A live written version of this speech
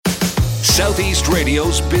Southeast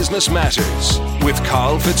Radio's Business Matters with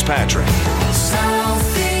Carl Fitzpatrick.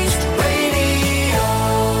 Southeast Radio.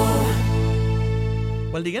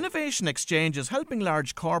 Well, the Innovation Exchange is helping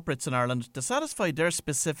large corporates in Ireland to satisfy their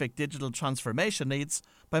specific digital transformation needs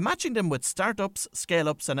by matching them with startups,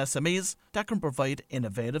 scale-ups and SMEs that can provide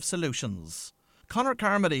innovative solutions. Conor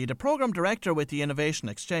Carmody, the Programme Director with the Innovation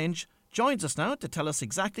Exchange, joins us now to tell us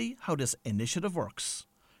exactly how this initiative works.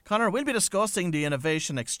 Conor, we'll be discussing the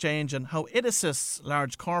Innovation Exchange and how it assists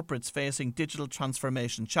large corporates facing digital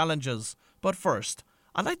transformation challenges. But first,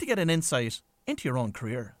 I'd like to get an insight into your own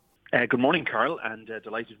career. Good morning, Carl, and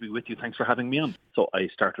delighted to be with you. Thanks for having me on. So I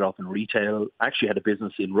started off in retail. I actually had a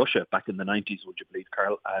business in Russia back in the 90s, would you believe,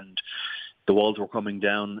 Carl? And the walls were coming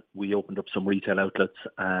down. We opened up some retail outlets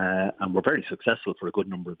and were very successful for a good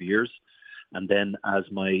number of years. And then as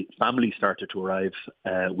my family started to arrive,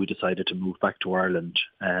 we decided to move back to Ireland.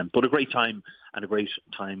 But a great time and a great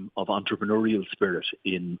time of entrepreneurial spirit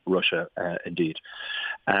in Russia, indeed.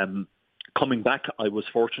 Coming back, I was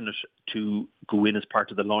fortunate to go in as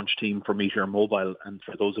part of the launch team for Meteor Mobile. And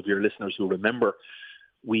for those of your listeners who remember,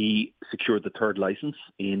 we secured the third license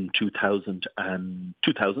in 2000.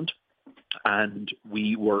 And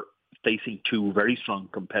we were facing two very strong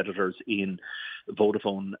competitors in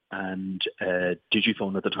Vodafone and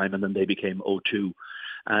Digifone at the time, and then they became O2.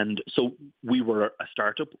 And so we were a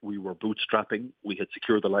startup. We were bootstrapping. We had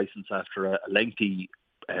secured the license after a lengthy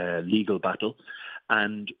legal battle,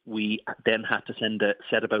 and we then had to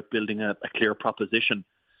set about building a clear proposition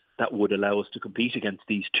that would allow us to compete against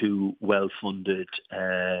these two well-funded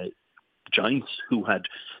giants who had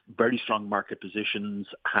very strong market positions,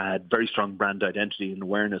 had very strong brand identity and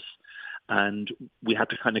awareness. And we had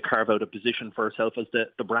to kind of carve out a position for ourselves as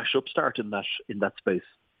the brash upstart in that space.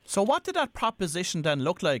 So what did that proposition then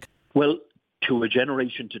look like? Well, to a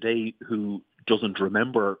generation today who doesn't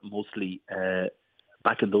remember mostly,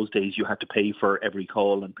 back in those days you had to pay for every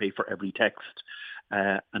call and pay for every text.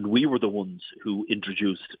 And we were the ones who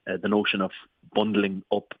introduced the notion of bundling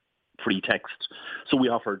up free text. So we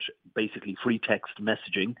offered basically free text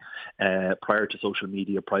messaging prior to social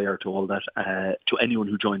media, prior to all that, to anyone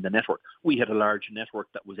who joined the network. We had a large network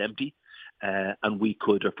that was empty, and we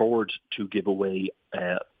could afford to give away,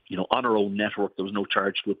 on our own network. There was no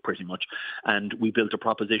charge to it pretty much. And we built a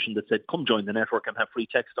proposition that said, come join the network and have free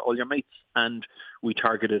text to all your mates. And we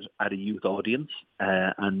targeted at a youth audience,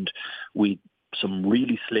 and we some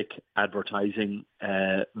really slick advertising,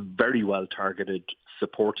 very well targeted,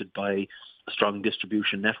 supported by a strong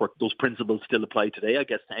distribution network. Those principles still apply today, I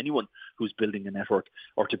guess, to anyone who's building a network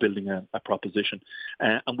or to building a proposition.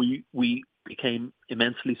 And we became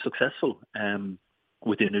immensely successful.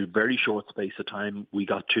 Within a very short space of time, we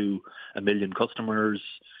got to 1 million customers,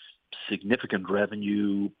 significant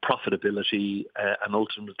revenue, profitability, and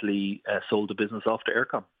ultimately sold the business off to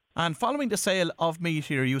Eircom. And following the sale of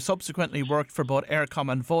Meteor, you subsequently worked for both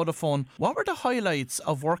Eircom and Vodafone. What were the highlights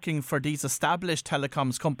of working for these established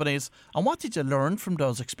telecoms companies, and what did you learn from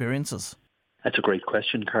those experiences? That's a great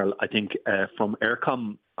question, Carl. I think from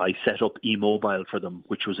Eircom, I set up eMobile for them,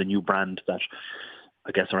 which was a new brand that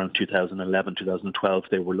I guess around 2011, 2012,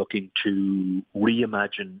 they were looking to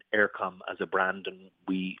reimagine Eircom as a brand, and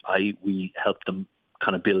we helped them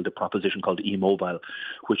kind of build a proposition called eMobile,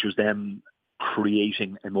 which was them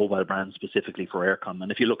creating a mobile brand specifically for Eircom.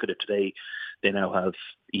 And if you look at it today, they now have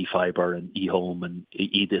eFibre and eHome and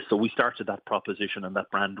eDis. So we started that proposition and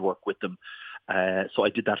that brand work with them. So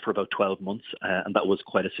I did that for about 12 months, and that was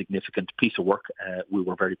quite a significant piece of work we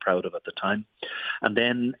were very proud of at the time. And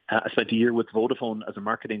then I spent a year with Vodafone as a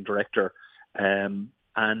marketing director, and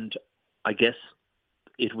I guess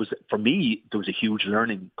it was, for me, there was a huge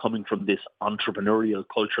learning coming from this entrepreneurial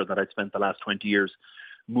culture that I'd spent the last 20 years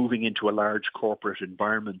moving into a large corporate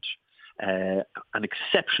environment, an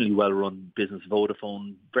exceptionally well-run business,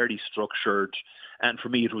 Vodafone, very structured, and for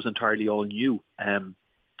me it was entirely all new.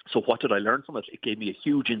 So what did I learn from it? It gave me a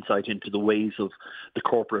huge insight into the ways of the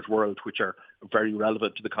corporate world, which are very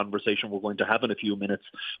relevant to the conversation we're going to have in a few minutes.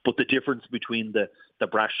 But the difference between the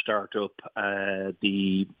brash startup,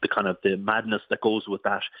 the kind of the madness that goes with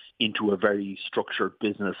that into a very structured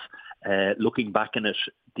business, looking back in it,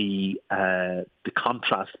 the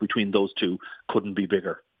contrast between those two couldn't be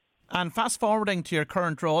bigger. And fast forwarding to your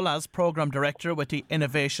current role as Programme Director with the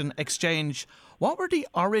Innovation Exchange, what were the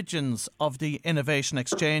origins of the Innovation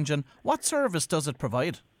Exchange and what service does it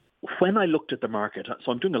provide? When I looked at the market, so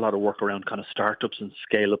I'm doing a lot of work around kind of startups and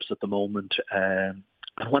scale-ups at the moment, and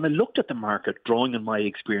when I looked at the market, drawing on my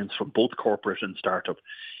experience from both corporate and startup,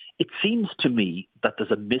 it seems to me that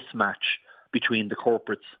there's a mismatch between the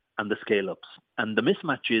corporates and the scale-ups. And the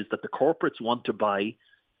mismatch is that the corporates want to buy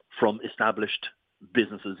from established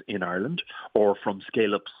businesses in Ireland or from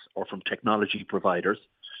scale-ups or from technology providers.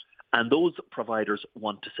 And those providers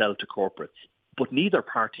want to sell to corporates. But neither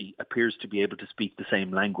party appears to be able to speak the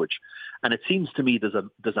same language. And it seems to me there's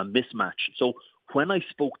a mismatch. So when I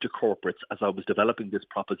spoke to corporates as I was developing this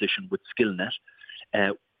proposition with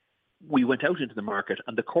Skillnet, we went out into the market,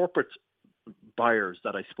 and the corporate buyers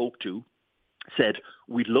that I spoke to said,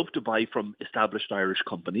 we'd love to buy from established Irish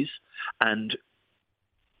companies and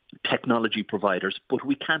technology providers, but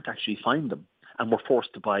we can't actually find them, and we're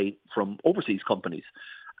forced to buy from overseas companies.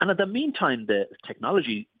 And in the meantime, the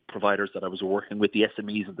technology providers that I was working with, the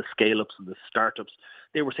SMEs and the scale-ups and the startups,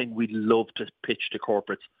 they were saying, we'd love to pitch to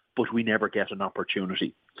corporates, but we never get an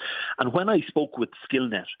opportunity. And when I spoke with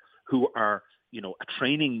Skillnet, who are, a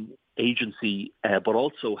training agency, but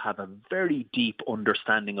also have a very deep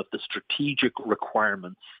understanding of the strategic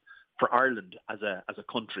requirements for Ireland as a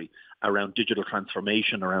country around digital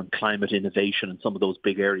transformation, around climate innovation and some of those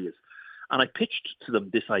big areas. And I pitched to them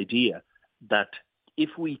this idea that if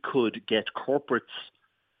we could get corporates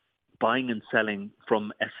buying and selling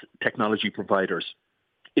from technology providers,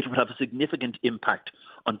 it would have a significant impact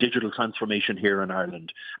on digital transformation here in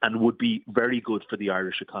Ireland and would be very good for the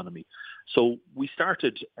Irish economy. So we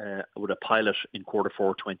started with a pilot in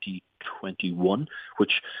Q4 2021,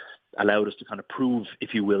 which allowed us to kind of prove,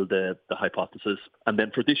 if you will, the hypothesis. And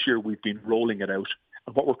then for this year, we've been rolling it out.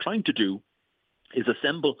 And what we're trying to do is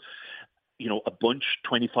assemble a bunch,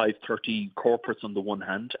 25, 30 corporates on the one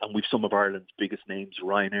hand, and we've some of Ireland's biggest names,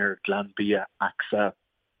 Ryanair, Glanbia, AXA,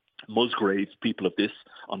 Musgrave, people of this,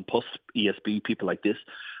 on PUS, ESB, people like this.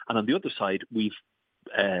 And on the other side, we've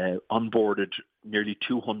onboarded nearly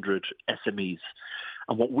 200 SMEs.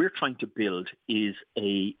 And what we're trying to build is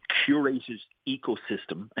a curated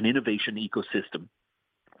ecosystem, an innovation ecosystem,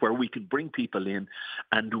 where we can bring people in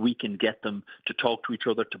and we can get them to talk to each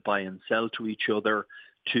other, to buy and sell to each other,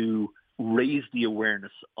 to raise the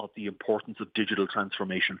awareness of the importance of digital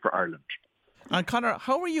transformation for Ireland. And Conor,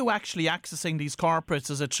 how are you actually accessing these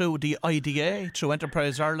corporates? Is it through the IDA, through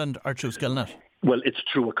Enterprise Ireland, or through Skillnet? Well, it's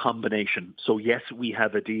through a combination. So yes, we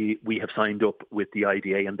have signed up with the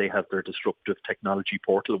IDA, and they have their disruptive technology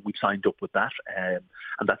portal. We've signed up with that, and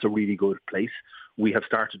that's a really good place. We have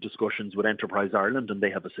started discussions with Enterprise Ireland, and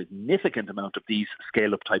they have a significant amount of these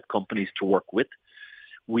scale-up type companies to work with.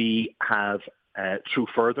 We have through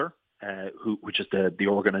Further, which is the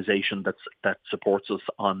organisation that supports us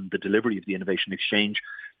on the delivery of the Innovation Exchange.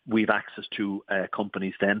 We have access to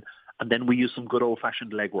companies then, and then we use some good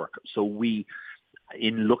old-fashioned legwork. So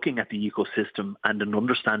in looking at the ecosystem and in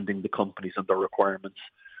understanding the companies and their requirements,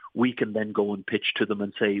 we can then go and pitch to them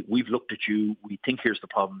and say, we've looked at you, we think here's the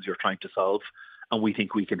problems you're trying to solve, and we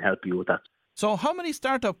think we can help you with that. So how many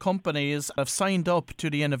startup companies have signed up to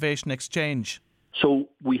the Innovation Exchange? So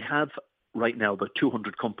we have right now about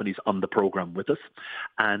 200 companies on the programme with us,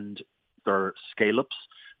 and there are scale-ups,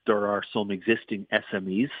 there are some existing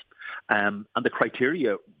SMEs, and the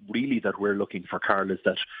criteria really that we're looking for, Carl, is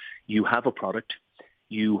that you have a product,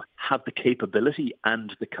 you have the capability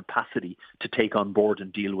and the capacity to take on board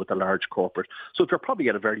and deal with a large corporate. So if you're probably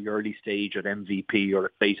at a very early stage, at MVP or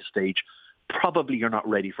at beta stage, probably you're not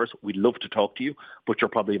ready for us. We'd love to talk to you, but you're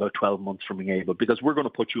probably about 12 months from being able, because we're going to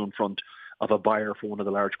put you in front of a buyer for one of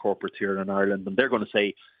the large corporates here in Ireland, and they're going to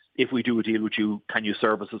say, if we do a deal with you, can you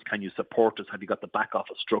service us? Can you support us? Have you got the back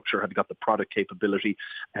office structure? Have you got the product capability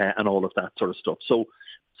and all of that sort of stuff? So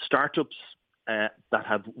startups that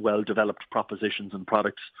have well-developed propositions and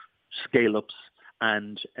products, scale-ups,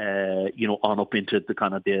 and on up into the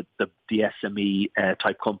kind of the SME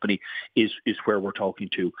type company is where we're talking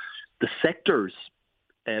to. The sectors,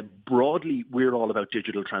 broadly, we're all about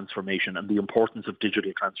digital transformation, and the importance of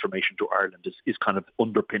digital transformation to Ireland is kind of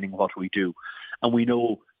underpinning what we do. And we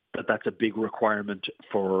know that that's a big requirement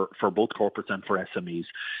for both corporates and for SMEs.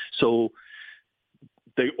 So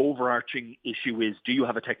the overarching issue is, do you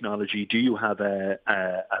have a technology? Do you have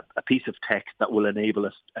a piece of tech that will enable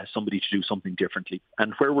us somebody to do something differently?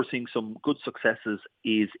 And where we're seeing some good successes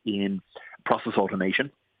is in process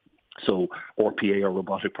automation. So RPA, or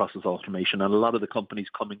robotic process automation. And a lot of the companies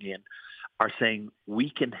coming in are saying, we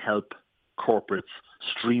can help corporates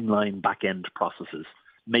streamline back-end processes,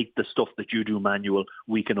 make the stuff that you do manual,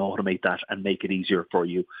 we can automate that and make it easier for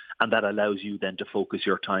you. And that allows you then to focus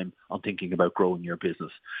your time on thinking about growing your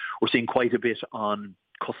business. We're seeing quite a bit on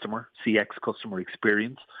CX, customer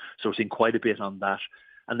experience. So we're seeing quite a bit on that.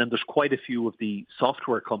 And then there's quite a few of the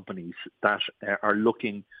software companies that are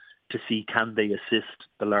looking to see, can they assist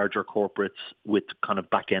the larger corporates with kind of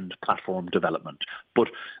back-end platform development. But,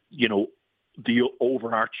 the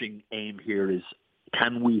overarching aim here is,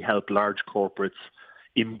 can we help large corporates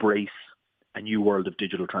embrace a new world of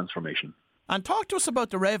digital transformation. And talk to us about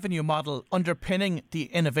the revenue model underpinning the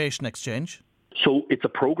Innovation Exchange. So it's a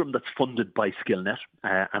program that's funded by Skillnet,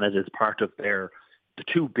 and it is part of the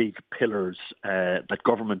two big pillars that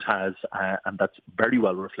government has, and that's very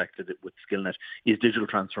well reflected with Skillnet, is digital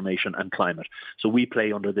transformation and climate. So we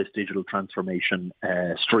play under this digital transformation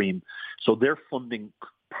stream. So they're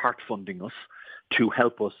part funding us to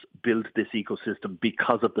help us build this ecosystem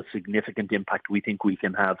because of the significant impact we think we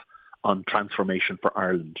can have on transformation for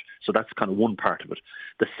Ireland. So that's kind of one part of it.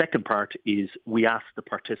 The second part is we ask the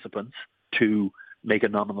participants to make a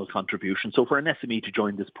nominal contribution. So for an SME to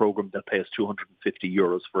join this program, they'll pay us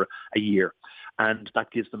 €250 for a year. And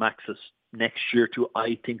that gives them access next year to,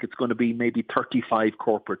 I think it's going to be maybe 35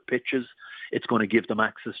 corporate pitches. It's going to give them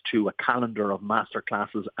access to a calendar of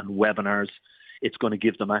masterclasses and webinars. It's going to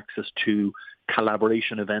give them access to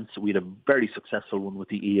collaboration events. We had a very successful one with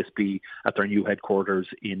the ESB at their new headquarters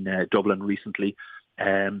in Dublin recently.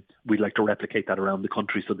 We'd like to replicate that around the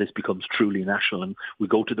country so this becomes truly national. And we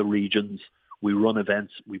go to the regions, we run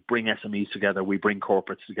events, we bring SMEs together, we bring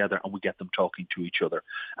corporates together, and we get them talking to each other.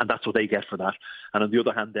 And that's what they get for that. And on the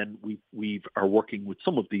other hand, then we are working with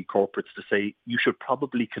some of the corporates to say, you should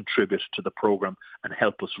probably contribute to the programme and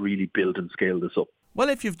help us really build and scale this up. Well,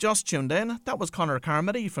 if you've just tuned in, that was Conor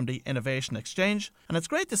Carmody from the Innovation Exchange, and it's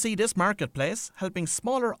great to see this marketplace helping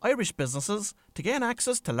smaller Irish businesses to gain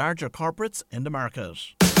access to larger corporates in the market.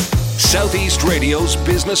 Southeast Radio's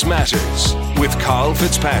Business Matters with Carl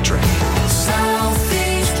Fitzpatrick. Southeast.